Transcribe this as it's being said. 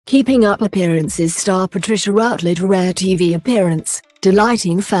Keeping Up Appearances star Patricia Routledge rare TV appearance,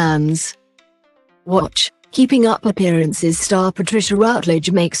 delighting fans. Watch, Keeping Up Appearances star Patricia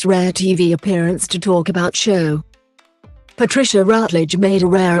Routledge makes rare TV appearance to talk about show. Patricia Routledge made a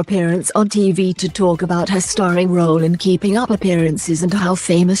rare appearance on TV to talk about her starring role in Keeping Up Appearances and how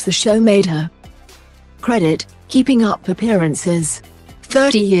famous the show made her. Credit, Keeping Up Appearances.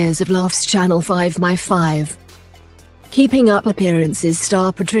 30 Years of Laughs Channel 5 My 5. Keeping Up Appearances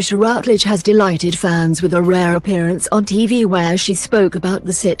star Patricia Routledge has delighted fans with a rare appearance on TV where she spoke about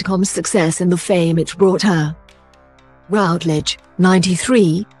the sitcom's success and the fame it brought her. Routledge,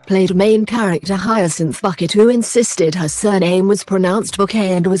 93, played main character Hyacinth Bucket, who insisted her surname was pronounced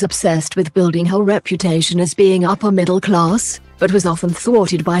Bouquet and was obsessed with building her reputation as being upper middle class, but was often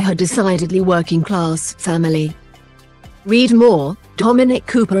thwarted by her decidedly working class family. Read more, Dominic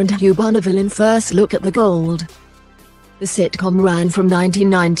Cooper and Hugh Bonneville in First Look at the Gold. The sitcom ran from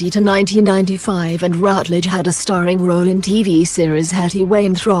 1990 to 1995 and Routledge had a starring role in TV series Hetty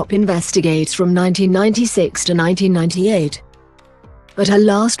Wainthropp Investigates from 1996 to 1998. But her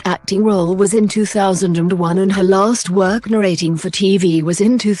last acting role was in 2001 and her last work narrating for TV was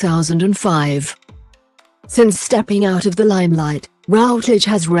in 2005. Since stepping out of the limelight, Routledge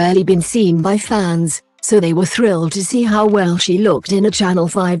has rarely been seen by fans, so they were thrilled to see how well she looked in a Channel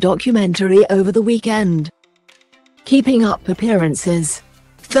 5 documentary over the weekend. Keeping Up Appearances.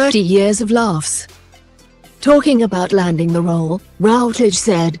 30 Years of Laughs. Talking about landing the role, Routledge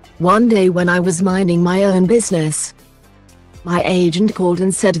said, "One day when I was minding my own business, my agent called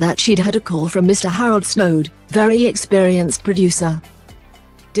and said that she'd had a call from Mr. Harold Snowd, very experienced producer,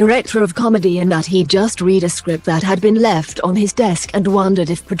 director of comedy, and that he'd just read a script that had been left on his desk and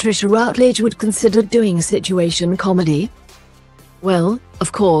wondered if Patricia Routledge would consider doing situation comedy. Well,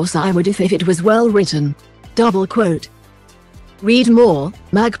 of course I would if it was well written." Double quote. Read more,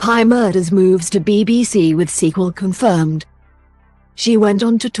 Magpie Murders moves to BBC with sequel confirmed. She went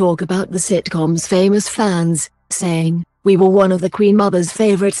on to talk about the sitcom's famous fans, saying, "We were one of the Queen Mother's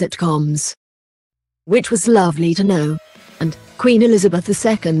favourite sitcoms. Which was lovely to know. And Queen Elizabeth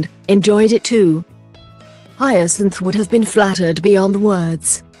II enjoyed it too. Hyacinth would have been flattered beyond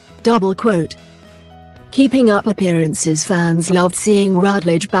words." Double quote. Keeping Up Appearances fans loved seeing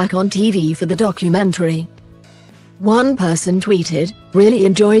Routledge back on TV for the documentary. One person tweeted, "Really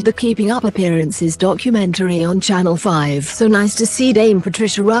enjoyed the Keeping Up Appearances documentary on Channel 5. So nice to see Dame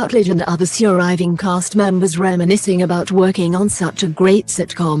Patricia Routledge and other surviving cast members reminiscing about working on such a great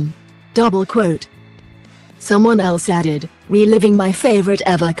sitcom." Double quote. Someone else added, "Reliving my favorite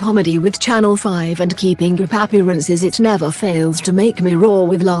ever comedy with Channel 5 and Keeping Up Appearances, it never fails to make me roar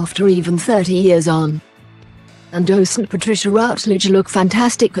with laughter even 30 years on. And doesn't Patricia Routledge look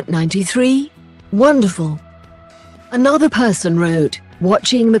fantastic at 93? Wonderful." Another person wrote,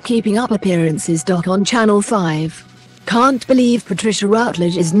 "Watching the Keeping Up Appearances doc on Channel 5. Can't believe Patricia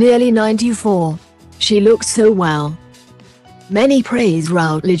Routledge is nearly 94. She looks so well." Many praise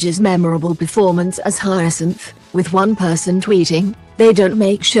Routledge's memorable performance as Hyacinth, with one person tweeting, "They don't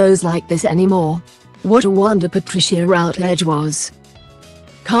make shows like this anymore. What a wonder Patricia Routledge was.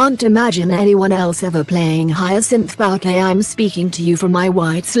 Can't imagine anyone else ever playing Hyacinth Bouquet. I'm speaking to you from my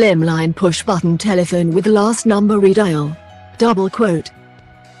white slimline push-button telephone with last number redial." Double quote.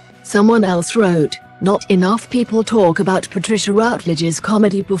 Someone else wrote, "Not enough people talk about Patricia Routledge's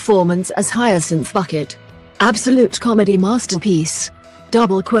comedy performance as Hyacinth Bucket. Absolute comedy masterpiece."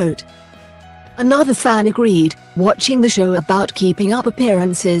 Double quote. Another fan agreed, "Watching the show about Keeping Up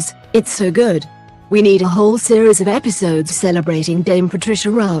Appearances, it's so good. We need a whole series of episodes celebrating Dame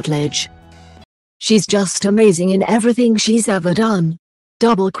Patricia Routledge. She's just amazing in everything she's ever done."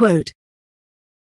 Double quote.